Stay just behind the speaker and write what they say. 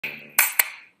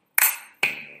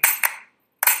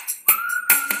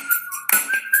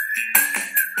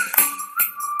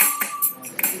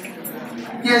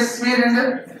Yes, we are in the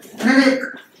Vivek.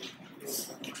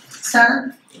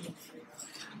 Stand up.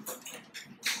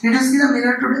 Did you see the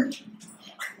mirror today?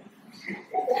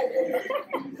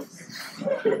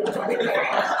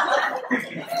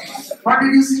 What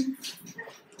did you see?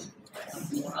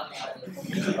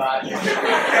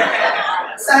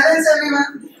 Silence,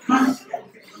 everyone.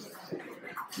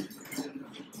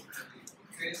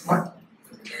 What?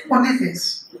 Only face.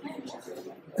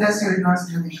 Yes, you did not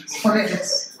see the face. Only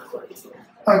face.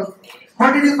 Okay.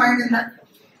 What did you find in that?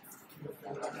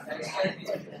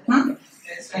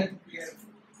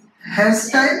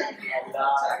 Hairstyle?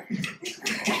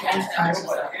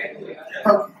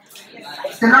 Okay.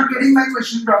 You're not getting my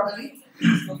question properly.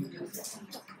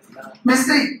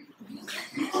 Mystery.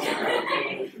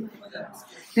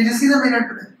 Did you see the mirror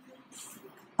today?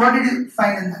 What did you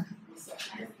find in that?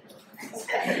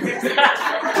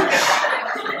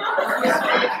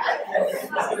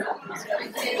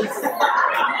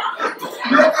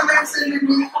 No comments in me.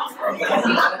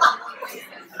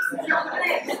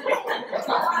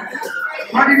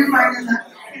 What did you find in that?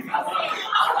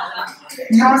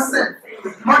 Yourself.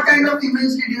 What kind of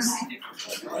image did you see?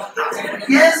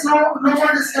 Yes, no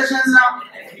more discussions now.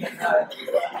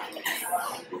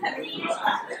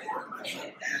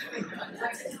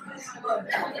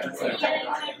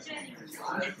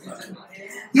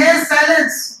 Yes,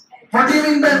 silence. What do you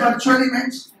mean by virtual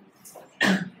image?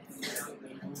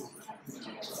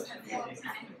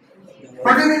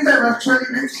 What do you mean by virtual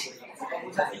image?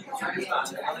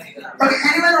 Okay,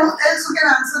 anyone else who can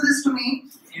answer this to me?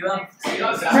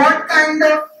 What kind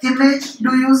of image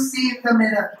do you see in the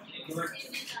mirror?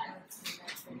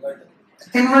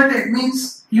 Inverted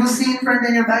means you see in front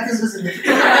and your back is visible.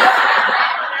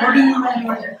 What do you mean by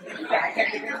inverted?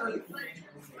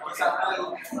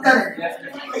 Correct.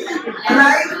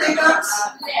 Right becomes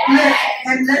left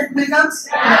and left becomes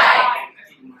right.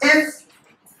 If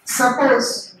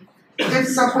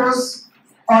suppose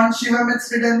on Shivam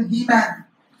it's written He-Man,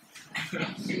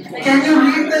 can you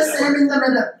read the same in the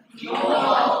mirror?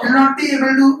 No. You'll not be able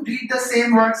to read the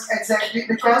same words exactly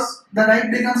because the right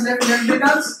becomes left, left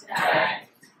becomes right.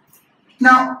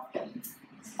 Now,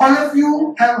 all of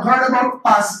you have heard about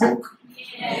passbook.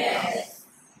 Yes.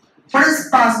 What is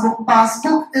passbook?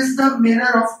 Passbook is the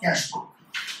mirror of cashbook.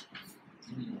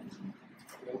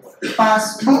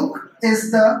 Passbook is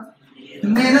the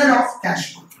mirror of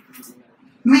cashbook.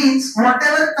 Means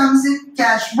whatever comes in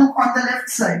cashbook on the left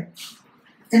side,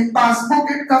 in passbook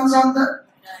it comes on the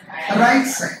right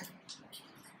side.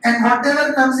 And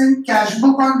whatever comes in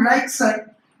cashbook on right side,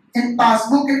 in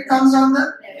passbook it comes on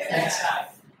the left side.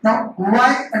 Now,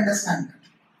 why understand that?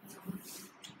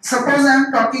 Suppose I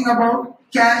am talking about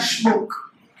cashbook.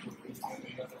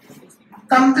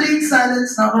 Complete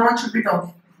silence now, no one should be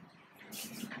talking.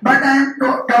 But I am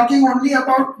talking only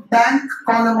about bank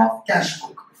column of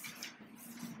cashbook.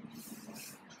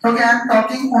 Okay, I am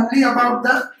talking only about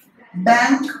the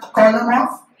bank column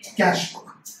of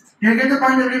cashbook. You get the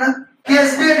point, everyone?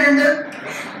 Yes, be attentive.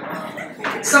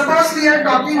 Suppose we are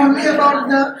talking only about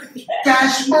the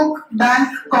cashbook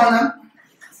bank column.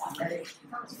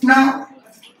 Now,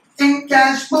 in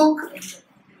cashbook,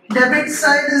 debit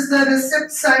side is the receipt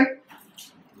side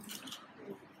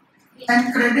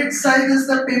and credit side is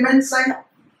the payment side.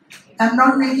 I am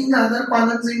not making the other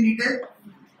columns in detail.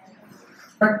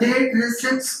 But date,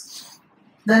 receipts,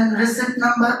 then receipt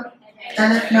number,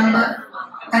 LF number,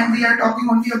 and we are talking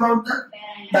only about the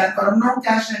bank column, no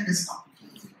cash and discount.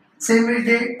 Same way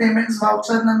date, payments,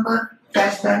 voucher number,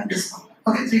 cash, bank, discount.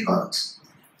 Okay, 3 columns.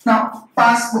 Now,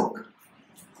 passbook.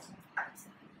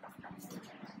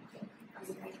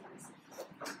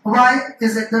 Why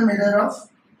is it the mirror of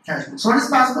cashbook? So what is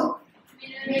passbook?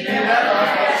 Mirror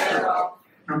of cashbook.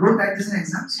 Now don't write this in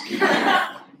exams.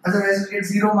 Otherwise you get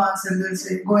 0 marks and they'll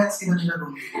say, go and see the mirror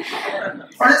only.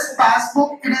 What is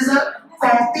passbook? It is a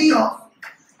copy of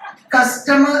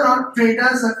customer or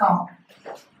trader's account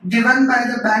given by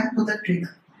the bank to the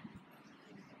trader.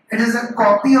 It is a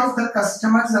copy of the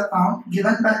customer's account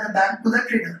given by the bank to the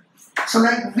trader. So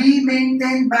like we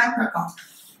maintain bank account.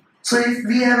 So if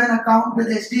we have an account with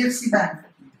HDFC Bank,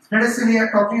 let us say we are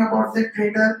talking about the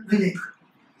trader Vivek.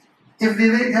 If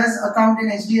Vivek has account in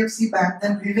HDFC Bank,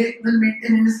 then Vivek will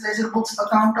maintain in his ledger books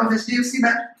account of HDFC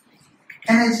Bank.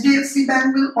 And HDFC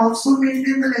Bank will also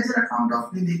maintain the ledger account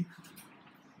of Vivek.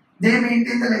 They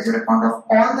maintain the ledger account of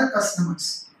all the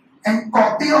customers. And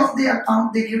copy of the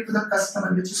account they give to the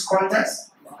customer, which is called as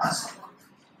passbook.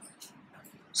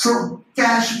 So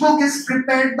cash book is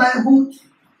prepared by whom?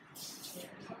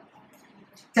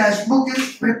 Cash book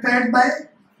is prepared by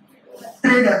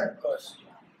trader.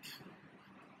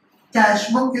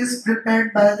 Cash book is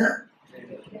prepared by the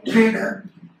trader.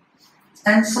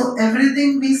 And so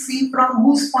everything we see from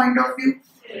whose point of view?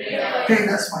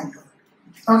 Trader's point of view.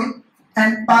 Okay.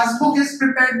 And passbook is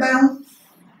prepared by whom?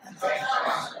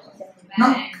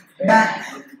 No,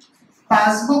 bank.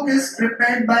 Passbook is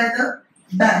prepared by the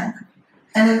bank,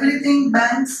 and everything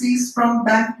bank sees from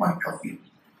bank point of view.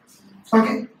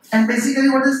 Okay. And basically,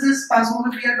 what is this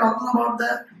passbook? If we are talking about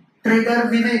the trader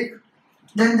Vivek,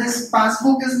 then this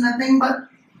passbook is nothing but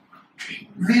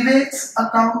Vivek's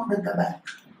account with the bank.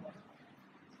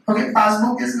 Okay,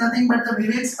 passbook is nothing but the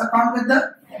Vivek's account with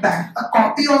the bank. A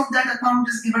copy of that account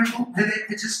is given to Vivek,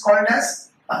 which is called as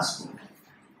passbook.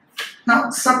 Now,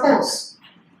 suppose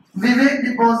Vivek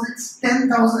deposits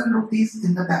 10,000 rupees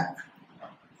in the bank.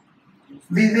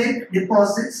 Vivek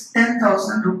deposits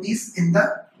 10,000 rupees in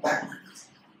the bank.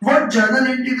 What journal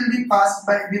entry will be passed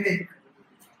by Vivek?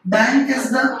 Bank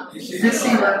is the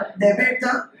receiver, debit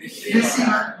the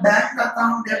receiver, bank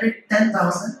account debit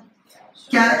 10,000,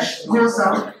 cash goes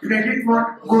out, credit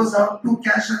what goes out to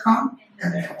cash account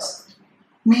 10,000.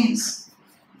 Means,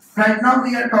 right now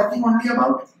we are talking only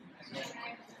about,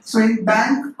 so in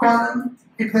bank column,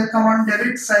 it will come on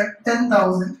debit side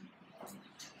 10,000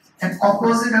 and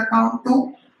opposite account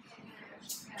to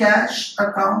cash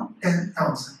account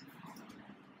 10,000.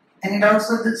 Any doubts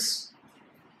with this?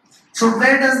 So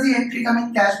where does the entry come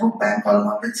in cash book bank column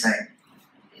on which side?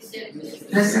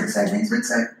 Receipt side means which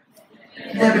side?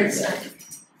 Debit side.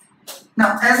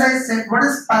 Now as I said, what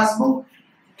is passbook?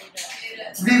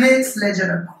 Vivek's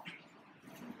ledger account.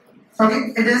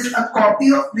 Okay, it is a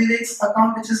copy of Vivek's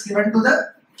account which is given to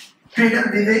the trader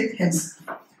Vivek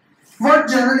himself. What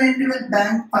journal entry will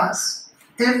bank pass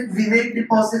if Vivek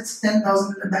deposits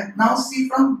 10,000 in the bank? Now see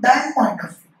from bank point of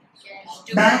view.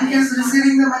 Bank is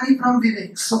receiving the money from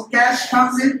Vivek. So cash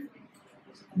comes in.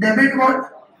 Debit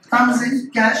what? Comes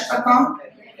in. Cash account.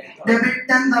 Debit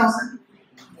 10,000.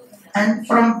 And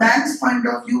from bank's point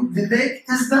of view, Vivek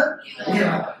is the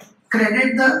giver.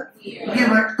 Credit the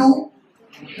giver to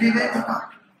Vivek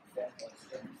account.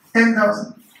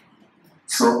 10,000.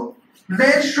 So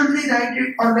where should we write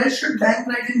it, or where should bank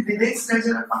write in Vivek's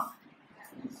ledger account?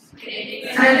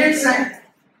 Credit side.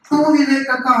 To Vivek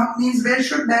account means where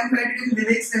should bank write it in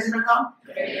Vivek's ledger account?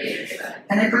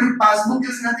 And I told you passbook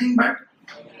is nothing but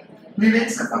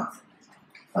Vivek's account.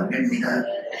 Forget mirror.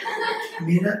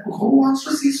 Mirror. Who wants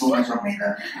to see so much of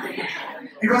mirror?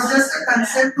 It was just a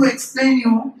concept to explain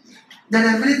you that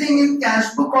everything in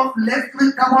cash book of left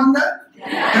will come on the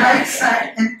right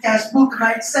side and cash book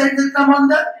right side will come on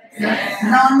the left.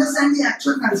 Now understand the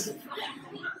actual concept.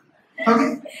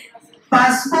 Okay?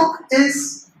 Passbook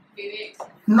is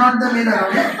not the mirror,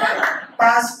 okay?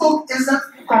 Passbook is a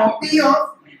copy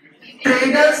of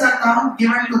trader's account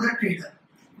given to the trader.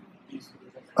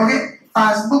 Okay?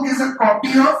 Passbook is a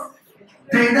copy of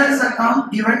trader's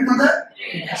account given to the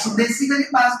trader. So basically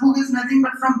passbook is nothing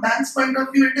but from bank's point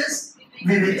of view it is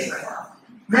Vivek's account.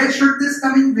 Where should this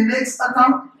come in Vivek's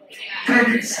account?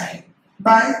 Credit side.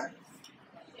 By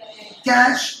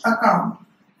cash account,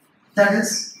 that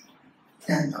is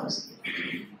 10,000.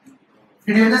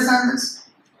 Did you understand this?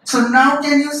 So now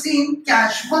can you see in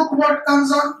cash book what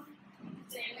comes on?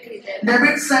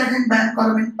 Debit side in bank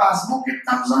column. In passbook it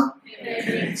comes on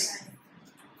credit side.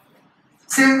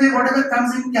 Same way whatever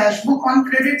comes in cash book on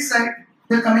credit side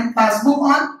will come in passbook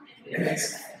on debit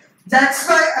side. That's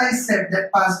why I said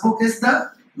that passbook is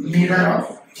the mirror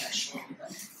of cash book.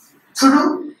 So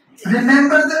to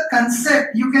remember the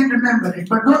concept, you can remember it,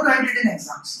 but don't write it in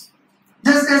exams.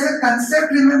 Just as a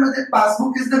concept, remember that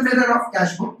passbook is the mirror of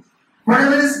cash book.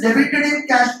 Whatever is debited in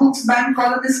cash book's bank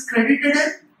column is credited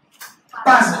in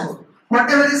passbook.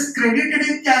 Whatever is credited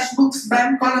in cash book's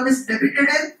bank column is debited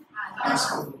in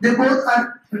passbook. They both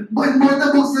are, in both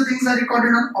the books, the things are recorded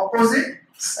on opposite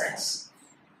sides.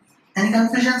 Any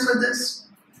confusions with this?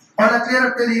 All are clear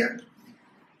up till here?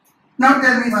 Now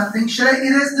tell me one thing. Should I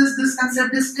erase this? This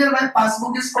concept is clear why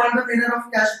passbook is called the mirror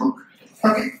of cash book.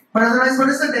 Okay. But otherwise, what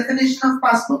is the definition of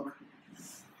passbook?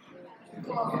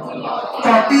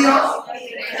 Copy of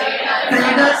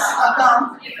trader's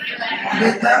account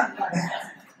with the bank.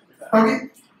 Okay.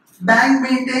 Bank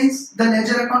maintains the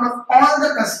ledger account of all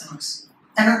the customers,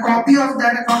 and a copy of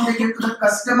that account they give to the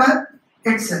customer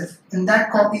itself, and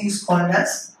that copy is called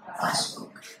as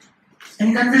passbook.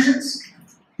 Any confusions?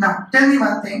 Now tell me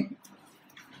one thing.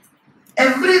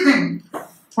 Everything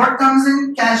what comes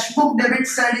in cash book debit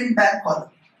side in bank column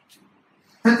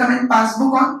will come in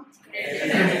passbook on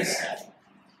credit side.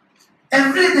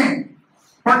 Everything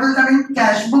what will come in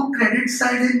cash book credit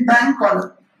side in bank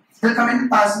column will come in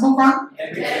passbook on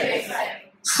debit side.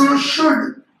 So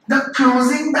should the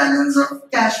closing balance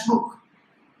of cash book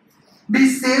be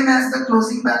same as the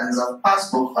closing balance of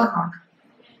passbook or not?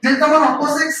 They'll come on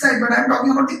opposite side, but I'm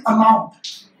talking about the amount.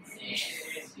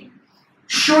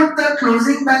 Should the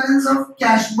closing balance of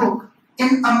cash book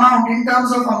in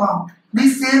terms of amount, be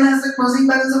same as the closing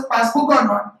balance of passbook or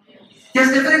not? Yes,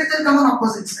 definitely they'll come on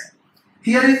opposite side.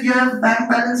 Here if you have bank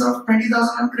balance of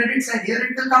 20,000 on credit side, here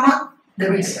it will come on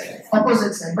debit side,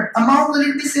 opposite side. But amount, will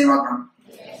it be same or not?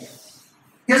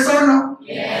 Yes or no?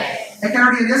 Yes. I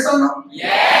cannot hear yes or no?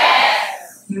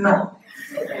 Yes. No.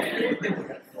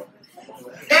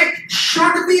 It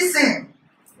should be same,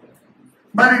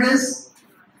 but it is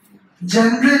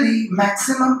generally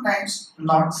maximum times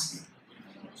not same.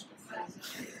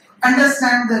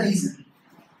 Understand the reason.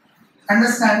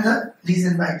 Understand the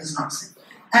reason why it is not same.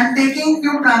 I am taking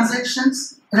few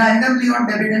transactions randomly on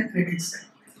debit and credit side.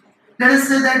 Let us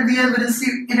say that we have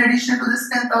received, in addition to this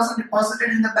 10,000 deposited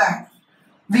in the bank,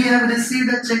 we have received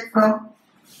a check from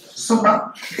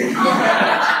Subha.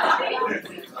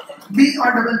 B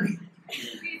or double B?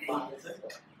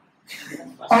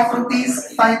 Of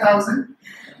rupees 5,000.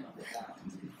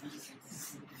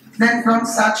 Then from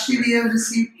Sakshi we have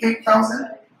received 8,000.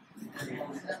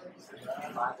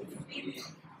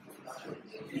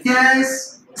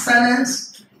 Yes,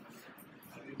 silence.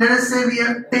 Let us say we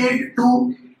have paid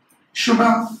to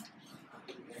Shubham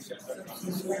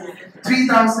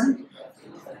 3,000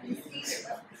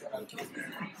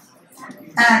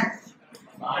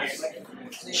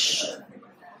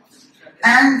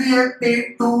 and we have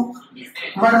paid to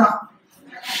Varma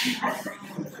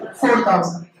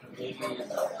 4,000.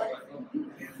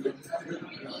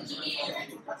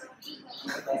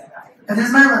 This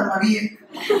is my Varma, VA.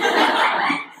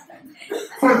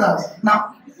 4,000.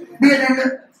 Now, be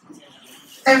attentive.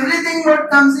 Everything what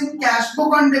comes in cash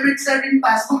book on debit side, in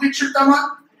passbook it should come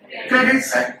on credit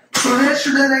side. So where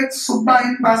should I write Subba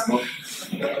in passbook?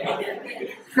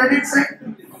 Credit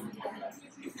side.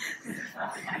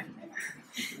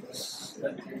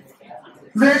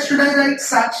 Where should I write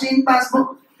Sakshi in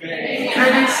passbook?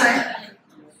 Credit side.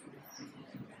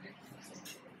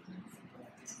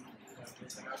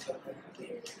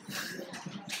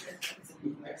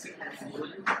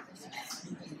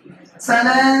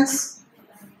 Silence.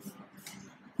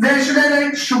 Where should I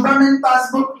write Shubham in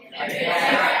passbook?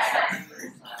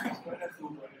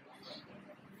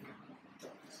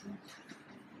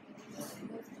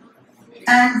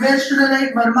 And where should I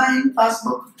write Varma in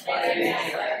passbook?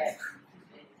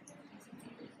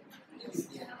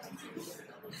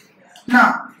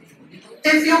 Now,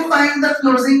 if you find the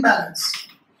closing balance,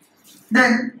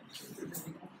 then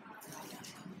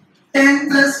 10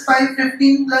 plus 5,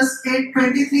 15 plus 8,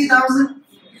 23,000.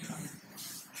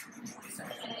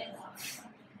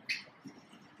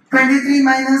 23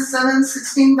 minus 7,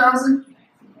 16,000.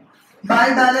 By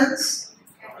balance,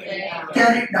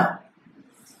 carry it down.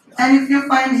 And if you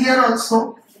find here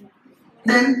also,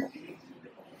 then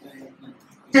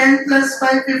 10 plus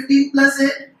 5, 15 plus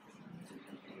 8,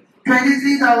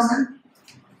 23,000.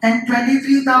 And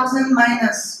 23,000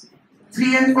 minus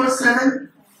 3 and 4,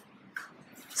 7,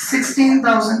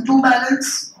 16,000. To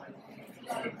balance,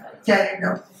 carry it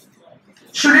down.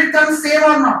 Should it come same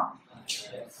or not?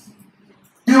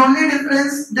 The only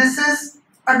difference, this is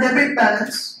a debit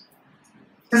balance.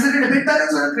 Is it a debit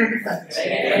balance or a credit balance?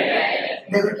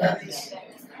 Debit balance.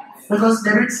 Because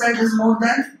debit side is more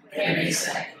than credit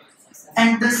side.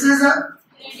 And this is a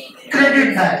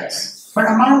credit balance. But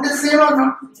amount is same or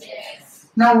not?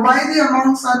 Now why the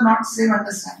amounts are not same,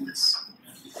 understand this.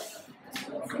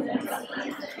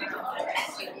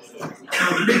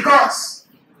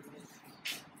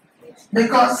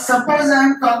 Because suppose I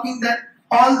am talking that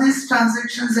all these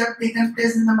transactions have taken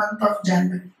place in the month of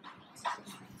January.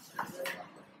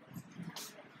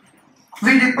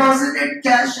 We deposited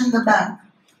cash in the bank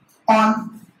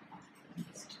on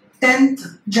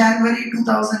 10th January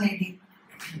 2018.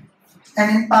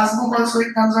 And in passbook also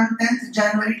it comes on 10th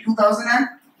January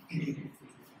 2018.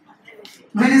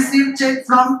 We received check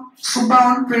from Subha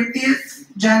on 20th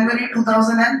January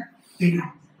 2018.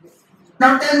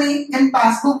 Now tell me, in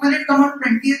passbook will it come on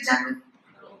 20th January?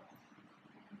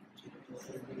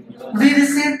 We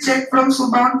received check from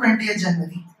Subha on 20th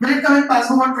January. Will it come in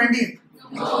passbook on 20th?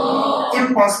 No.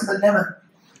 Impossible, never.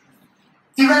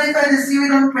 Even if I receive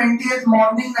it on 20th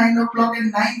morning, 9 o'clock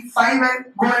and 9:05, I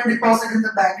go and deposit in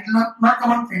the bank. It will not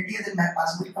come on 20th in my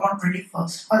passbook, it will come on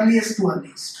 21st, earliest to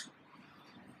earliest.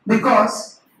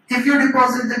 Because if you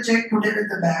deposit the check today with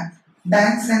the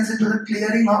bank sends it to the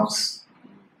clearing house.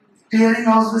 Clearing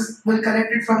house will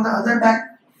collect it from the other bank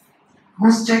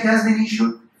whose check has been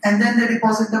issued, and then they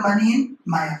deposit the money in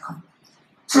my account.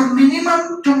 So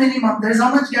minimum to minimum, there is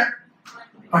how much gap?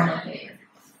 1 day.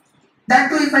 That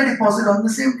too if I deposit on the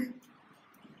same day.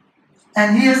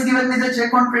 And he has given me the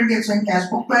check on 20th, so in cash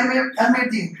book I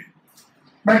made the entry.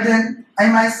 But then I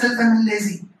myself am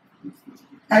lazy.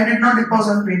 I did not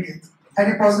deposit on 20th. I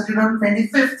deposited on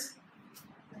 25th.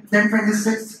 Then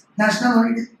 26th, national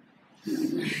holiday.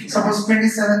 Suppose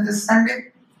 27th is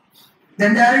Sunday.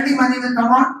 Then directly money will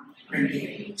come on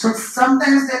 28th. So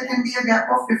sometimes there can be a gap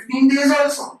of 15 days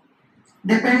also.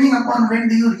 Depending upon when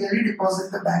do you really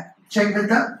deposit the bank. Check with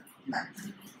the bank.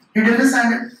 Did you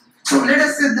understand it? So let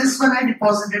us say this one I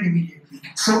deposited immediately.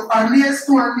 So earliest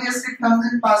to earliest it comes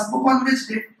in passbook on which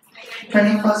date?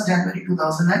 21st January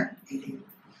 2018.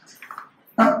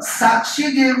 Now Sakshi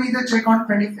gave me the check on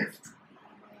 25th.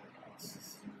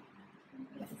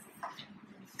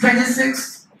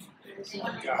 26th.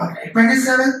 Okay.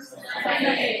 27th.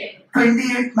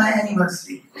 28th my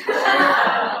anniversary.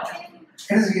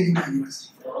 It is really my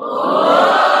anniversary.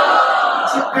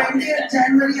 So 20th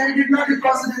January I did not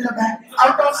deposit in the bank.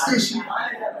 Out of station.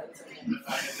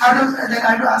 I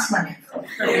have to ask my name.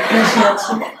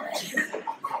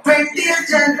 20th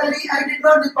January I did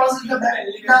not deposit the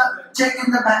check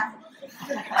in the bank.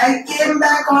 I came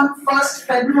back on 1st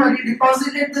February,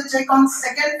 deposited the check on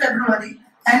 2nd February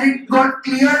and it got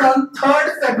cleared on 3rd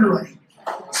February.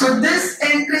 So this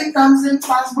entry comes in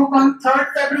passbook on 3rd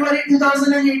February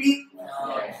 2018.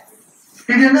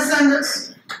 Did you understand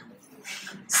this?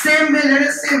 Same way, let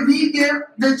us say we gave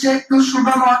the check to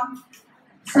Shubham on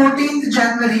 14th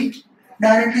January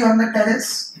directly on the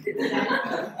terrace.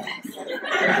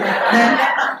 Then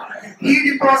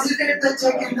he deposited the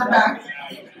check in the bank.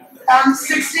 On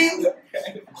 16th,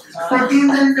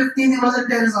 14th and 15th he was at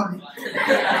terrace only.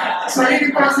 So he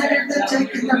deposited the check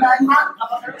in the bank on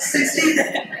 16th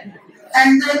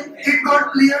and then it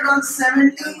got cleared on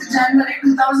 17th January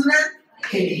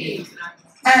 2018.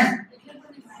 And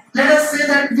let us say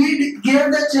that we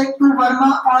gave the check to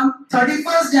Verma on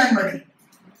 31st January.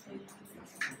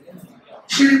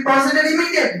 She deposited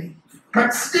immediately,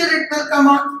 but still it will come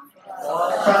on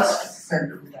 1st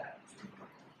February.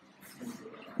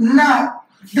 Now,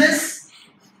 this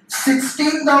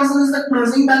 16,000 is the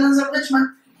closing balance of which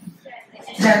month?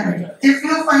 January. If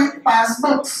you find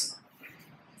passbooks,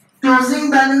 closing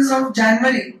balance of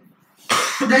January,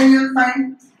 then you will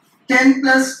find 10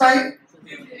 plus 5,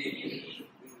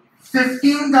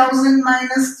 15,000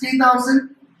 minus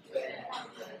 3,000,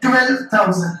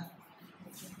 12,000.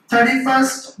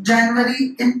 31st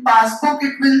January in passbook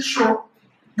it will show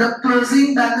the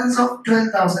closing balance of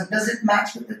 12,000. Does it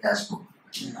match with the cash book?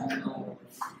 No.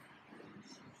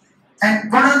 And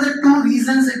what are the two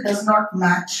reasons it does not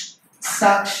match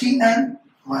Sakshi and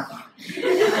Verma?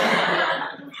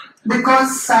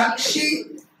 Because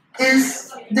Sakshi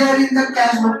is there in the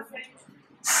cash book.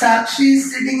 Sakshi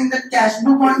is sitting in the cash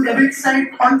book on debit side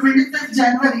on 25th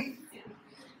January.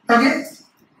 Okay?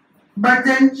 But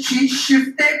then she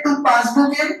shifted to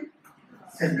passbook in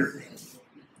February.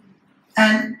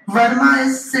 And Verma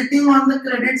is sitting on the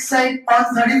credit side on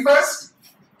 31st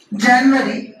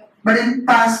January. But in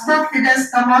passbook it has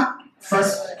come on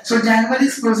 1st. So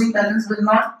January's closing balance will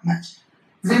not match.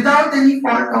 Without any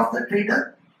fault of the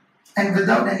trader and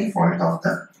without any fault of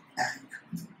the bank.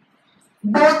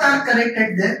 Both are correct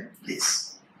at their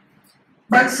place.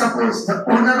 But suppose the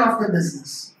owner of the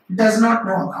business does not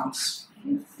know accounts.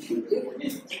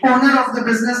 Owner of the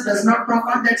business does not know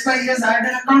account, that's why he has hired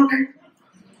an accountant.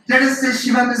 Let us say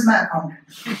Shivam is my accountant.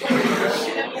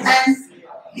 And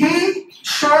he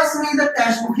shows me the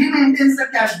cash book, he maintains the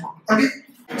cash book. Okay?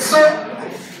 So,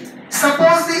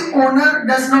 suppose the owner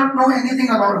does not know anything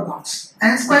about accounts.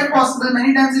 And it's quite possible,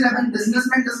 many times it happens,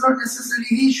 businessman does not necessarily,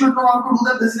 he should know how to do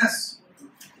the business.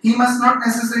 He must not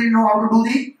necessarily know how to do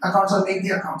the accounts or make the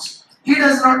accounts. He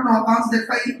does not know accounts,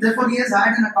 therefore he has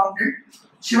hired an accountant.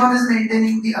 Shivam is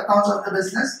maintaining the accounts of the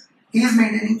business. He is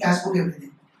maintaining cash book,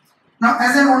 everything. Now,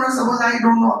 as an owner, suppose I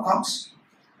don't know accounts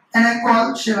and I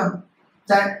call Shivam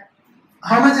that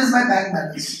how much is my bank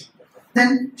balance?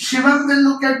 Then Shivam will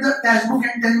look at the cash book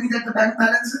and tell me that the bank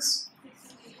balance is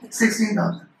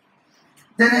 16,000.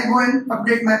 Then I go and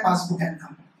update my passbook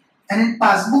income. And in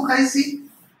passbook I see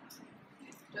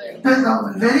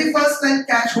 12,000. Very first I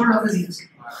catch hold of his ears.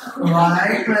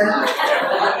 Why 12?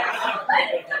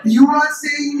 You are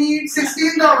saying me it's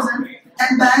 16,000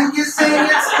 and bank is saying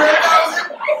it's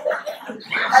 12,000.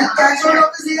 I'll catch hold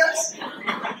of his ears.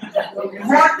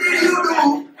 What did you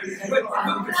do?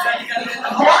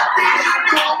 What did you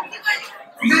do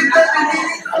with the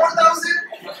remaining 4,000?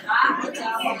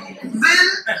 Will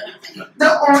the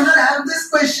owner have this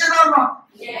question or not?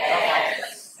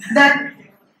 Yes. That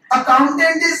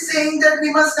accountant is saying that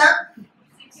we must have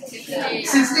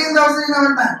 16,000 in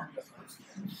our bank.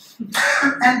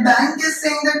 And bank is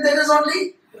saying that there is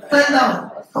only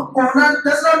 12,000. The owner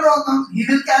does not know account. He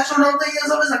will cash out of the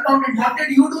years of his accountant. What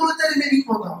did you do with the remaining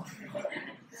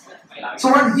 4,000? So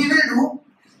what he will do,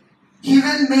 he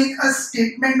will make a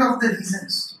statement of the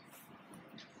reasons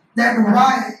that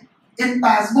why in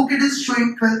passbook it is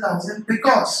showing 12,000,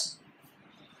 because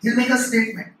he'll make a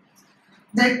statement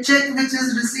that check which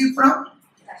is received from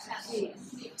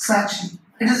Sakshi.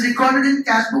 It is recorded in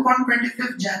cash book on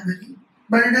 25th January,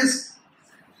 but it is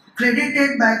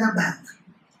credited by the bank.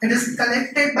 It is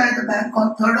collected by the bank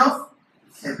on 3rd of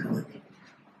February.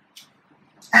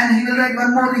 And he will write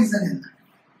one more reason in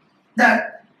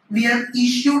that we have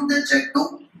issued the check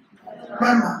to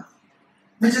Burma,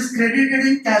 which is credited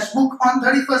in cash book on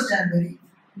 31st January,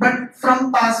 but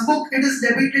from passbook it is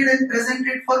debited and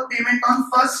presented for payment on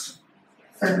 1st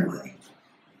February.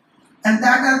 And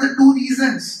that are the two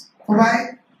reasons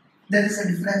why there is a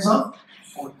difference of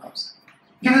 4,000.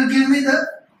 He will give me the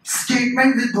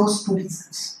statement with those two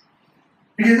reasons.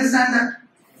 Did you understand that?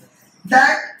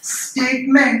 That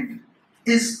statement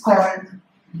is called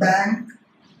bank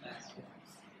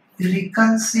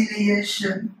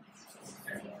reconciliation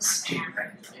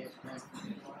statement.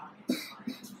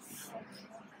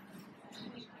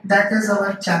 That is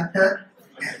our chapter.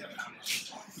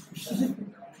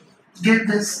 Get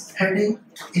this heading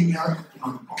in your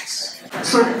notebooks.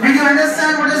 So, did you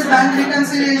understand what is bank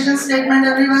reconciliation statement,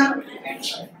 everyone?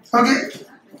 Okay.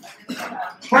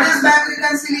 What is bank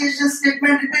reconciliation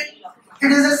statement?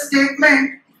 It is a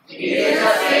statement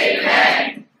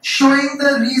showing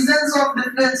the reasons of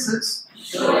differences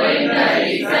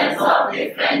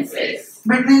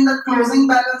between the closing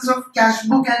balance of cash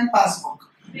book and passbook.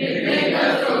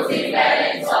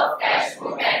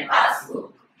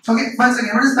 Okay, once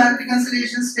again, what is bank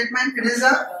reconciliation statement? It is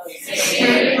a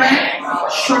statement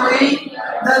showing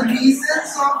the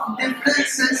reasons of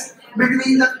differences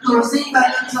between the closing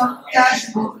balance of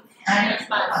cash book and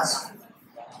passbook.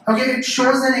 Okay, it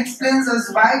shows and explains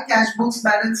us why cash book's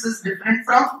balance is different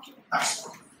from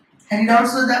passbook. And it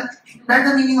also write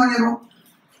the meaning on your own.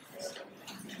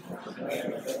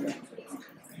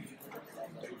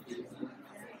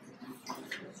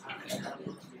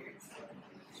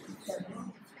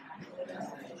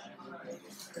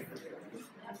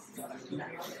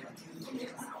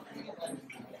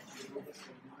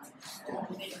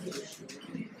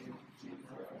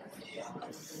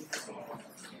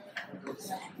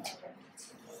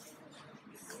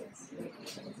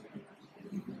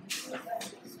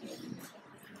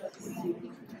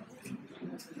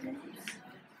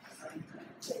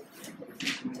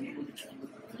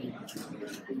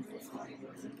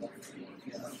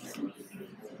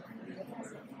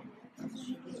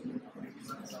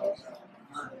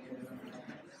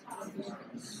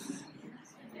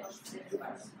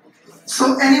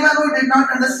 So anyone who did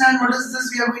not understand what is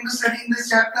this we are going to study in this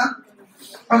chapter?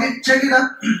 Okay, check it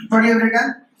up. What you have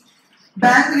written?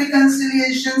 Bank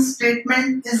reconciliation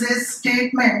statement is a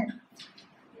statement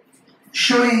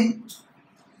showing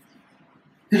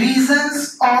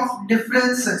reasons of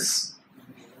differences.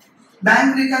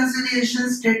 Bank reconciliation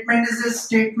statement is a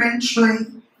statement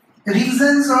showing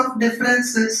reasons of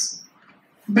differences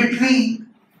between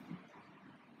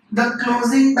the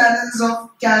closing balance of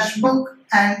cash book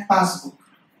and passbook.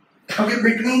 Okay,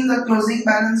 between the closing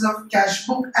balance of cash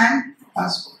book and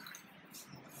passbook.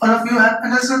 All of you have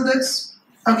understood this?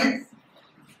 Okay.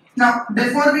 Now,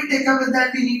 before we take up with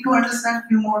that, we need to understand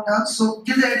few more terms. So,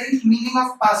 give the heading meaning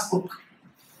of passbook.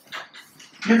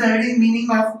 Give the heading meaning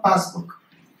of passbook.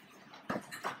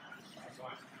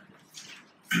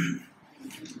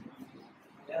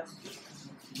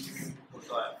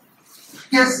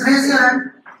 Yes, raise your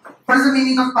hand. What is the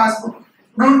meaning of passbook?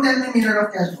 Don't tell me mirror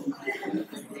of cash book.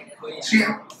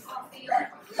 Shreya.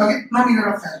 Okay, no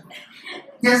mirror of cash book.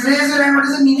 Yes, raise your hand. What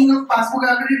is the meaning of passbook?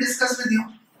 I already discussed with you.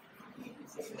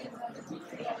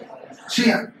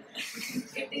 Shreya.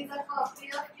 It is a copy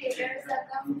of trader's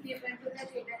account given to the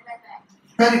trader by bank.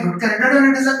 Very good. Correct.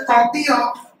 It is a copy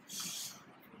of.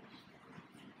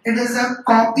 It is a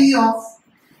copy of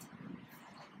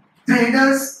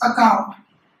trader's account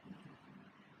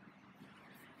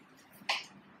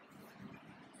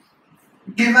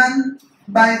given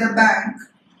by the bank.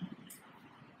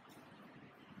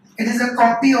 It is a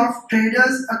copy of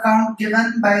trader's account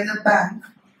given by the bank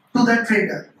to the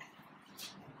trader.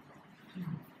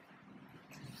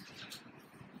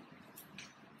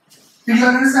 Did you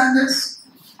understand this?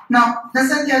 Now,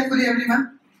 listen carefully,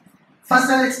 everyone. First,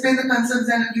 I'll explain the concepts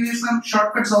and I'll give you some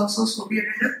shortcuts also, so be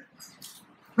attentive.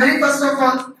 Very first of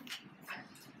all,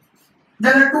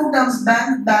 there are two terms,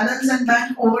 bank balance and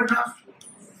bank overdraft.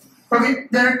 Okay,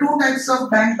 there are two types of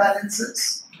bank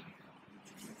balances.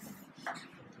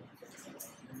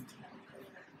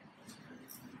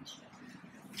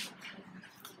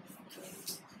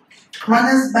 One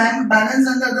is bank balance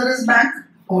and the other is bank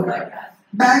overdraft.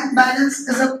 Bank balance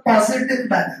is a positive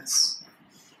balance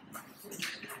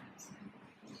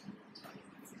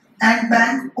and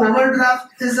bank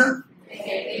overdraft is a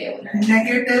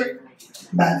negative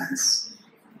balance.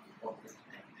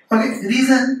 Okay,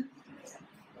 reason.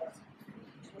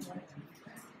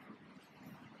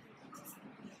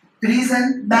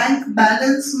 Bank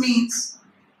balance means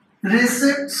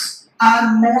receipts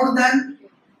are more than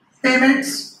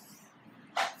payments,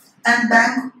 and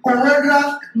bank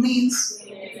overdraft means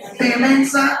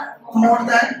payments are more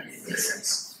than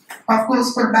receipts. Of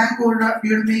course, for bank overdraft,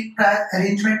 you will make prior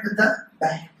arrangement with the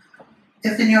bank.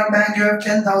 If in your bank you have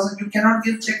 10,000, you cannot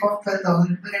give check of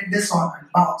 12,000. It will get dishonored,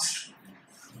 bounced,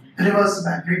 reverse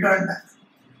back, return back.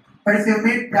 But if you have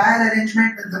made prior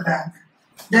arrangement with the bank,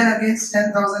 then against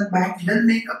 10,000 bank will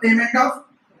make a payment of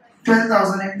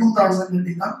 12,000 and 2,000 will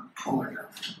become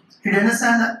overdraft. Did you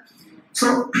understand that?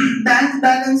 So bank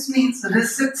balance means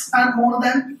receipts are more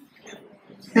than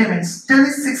payments. Tell me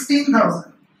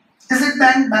 16,000. Is it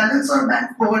bank balance or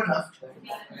bank overdraft?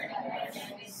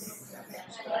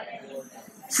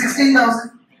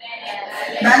 16,000.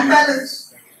 Bank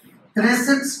balance.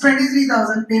 Receipts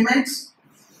 23,000. Payments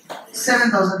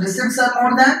 7,000. Receipts are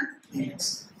more than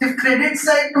payments. If credit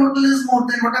side total is more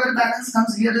than whatever balance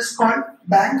comes here is called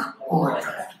bank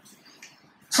overdraft.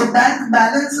 So bank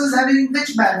balance is having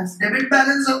which balance? Debit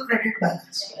balance or credit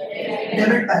balance?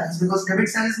 Debit balance, because debit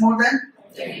side is more than.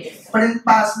 But in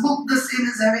passbook the same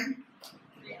is having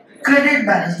credit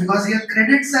balance, because here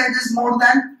credit side is more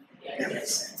than debit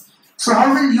side. So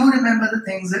how will you remember the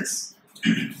things is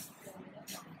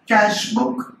cash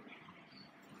book,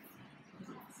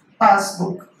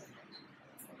 passbook,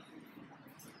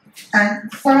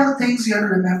 and four things you have to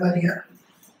remember here.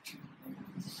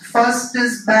 First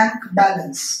is bank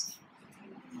balance.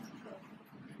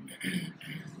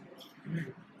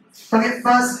 Okay,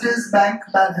 first is bank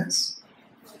balance.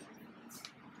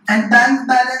 And bank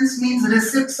balance means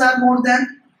receipts are more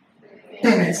than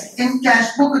payments. In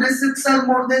cash book, receipts are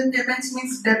more than payments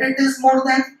means debit is more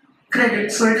than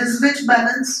credit. So it is which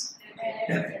balance?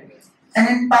 Debit. And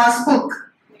in passbook,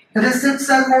 receipts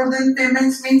are more than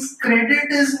payments means credit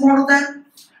is more than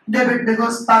debit,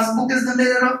 because passbook is the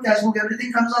mirror of cash book.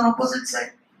 Everything comes on opposite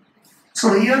side.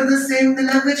 So here the same will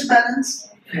have which balance?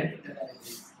 Credit.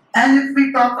 And if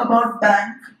we talk about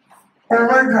bank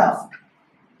overdraft,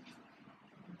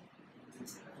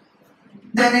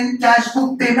 then in cash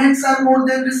book payments are more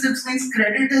than receipts means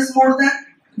credit is more than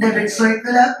debit. So it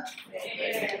will have.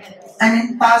 And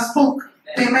in passbook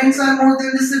payments are more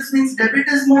than receipts means debit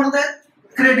is more than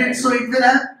credit. So it will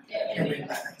have debit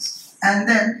balance. And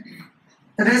then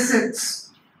receipts.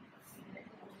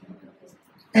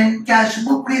 In cash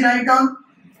book we write on,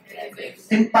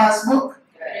 in passbook,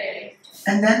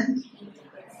 and then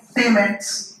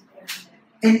payments.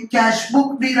 In cash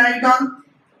book we write on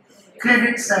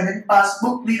credit side, in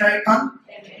passbook we write on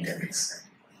debit side.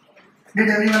 Did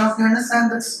every one of you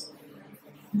understand this?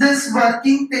 This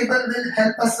working table will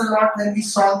help us a lot when we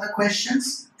solve the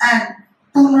questions, and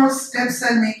two more steps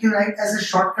I'll make you write as a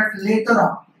shortcut later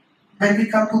on when we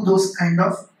come to those kind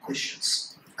of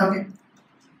questions. Okay.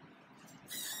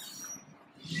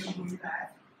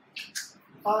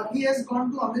 He has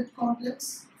gone to Amit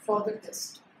complex for the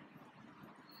test.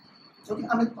 Okay,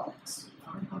 Amit complex.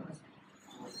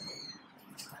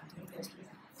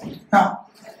 Now,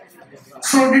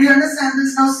 so did you understand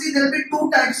this? Now see, there will be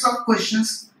two types of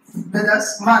questions with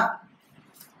us. One,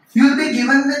 you will be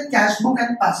given with cash book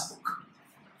and passbook.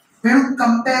 We will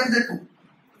compare the two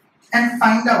and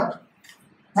find out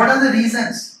what are the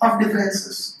reasons of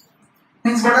differences.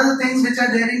 Means what are the things which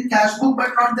are there in cash book but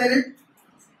not there in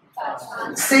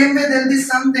passbook. Same way there will be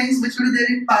some things which will be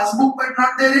there in passbook but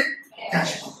not there in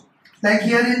cash book. Like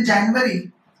here in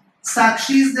January,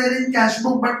 Sakshi is there in cash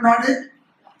book but not in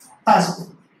passbook.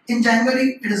 In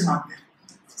January it is not there.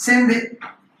 Same way,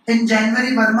 in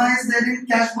January Verma is there in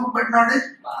cash book but not in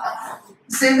passbook.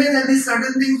 Same way there will be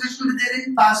certain things which will be there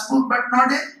in passbook but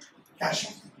not in cash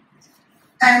book.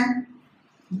 And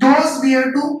those we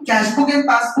have to, cash book and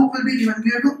passbook will be given.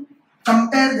 We have to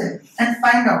compare them and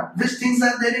find out which things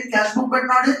are there in cash book but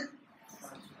not in,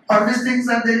 or which things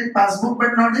are there in passbook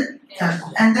but not in cash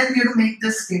book. And then we have to make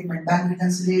this statement, bank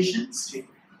reconciliation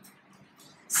statement.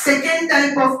 Second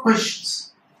type of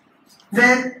questions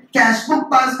where cash book,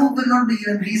 passbook will not be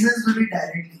given, reasons will be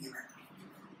directly given.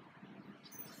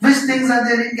 Which things are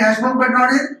there in cash book but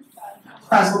not in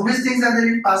passbook? Which things are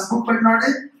there in passbook but not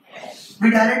in We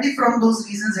directly from those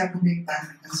reasons have to make bank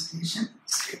reconciliation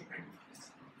statement.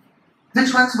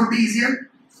 Which ones would be easier?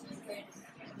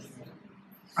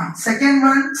 Second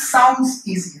one sounds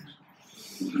easier,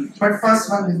 but first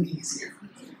one will be easier.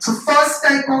 So first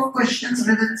type of questions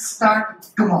we will start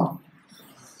tomorrow.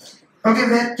 Okay,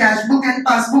 where cash book and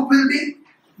passbook will be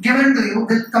given to you.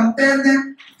 We'll compare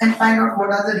them and find out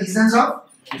what are the reasons of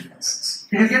differences.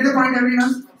 Did you get the point,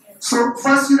 everyone? So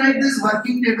first you write this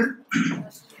working table.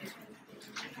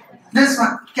 This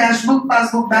one, cash book,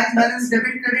 passbook, bank balance,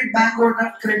 debit, credit, bank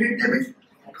order, credit, debit,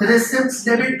 receipts,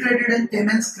 debit, credit, and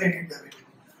payments, credit, debit.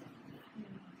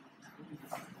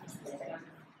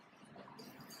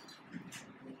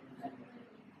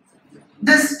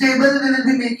 This table we will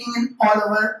be making in all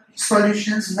our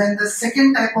solutions when the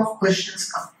second type of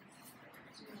questions come.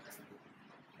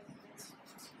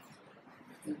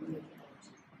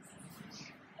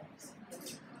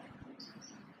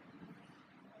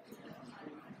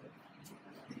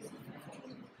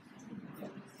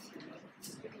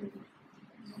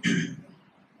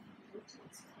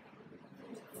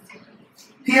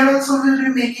 Here also we will be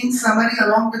making summary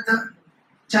along with the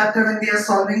chapter when we are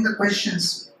solving the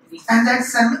questions. And that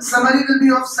summary will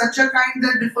be of such a kind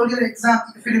that before your exam,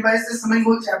 if you revise the summary,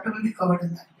 whole chapter will be covered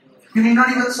in that. You need not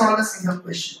even solve a single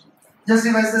question. Just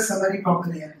revise the summary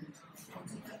properly.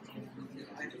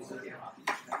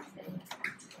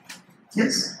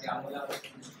 Yes?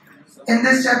 In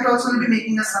this chapter also we will be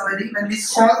making a summary. When we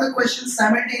solve the question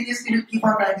simultaneously, we will keep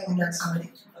on writing in that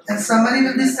summary. And summary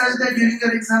will be such that during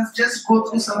your exams, just go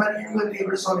through summary and you will be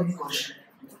able to solve any question.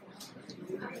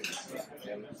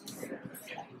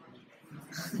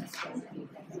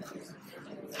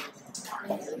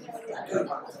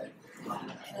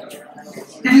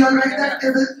 Did you all write that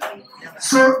table?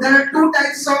 So there are two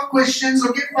types of questions.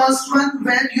 Okay, first one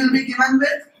where you will be given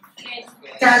with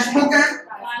cash book and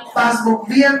passbook.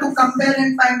 We have to compare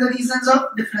and find the reasons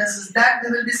of differences. That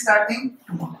we will be starting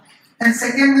tomorrow. And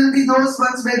second will be those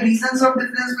ones where reasons of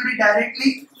difference will be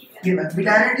directly given. We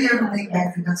directly have to make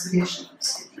bank reconciliation.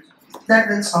 That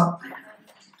will solve.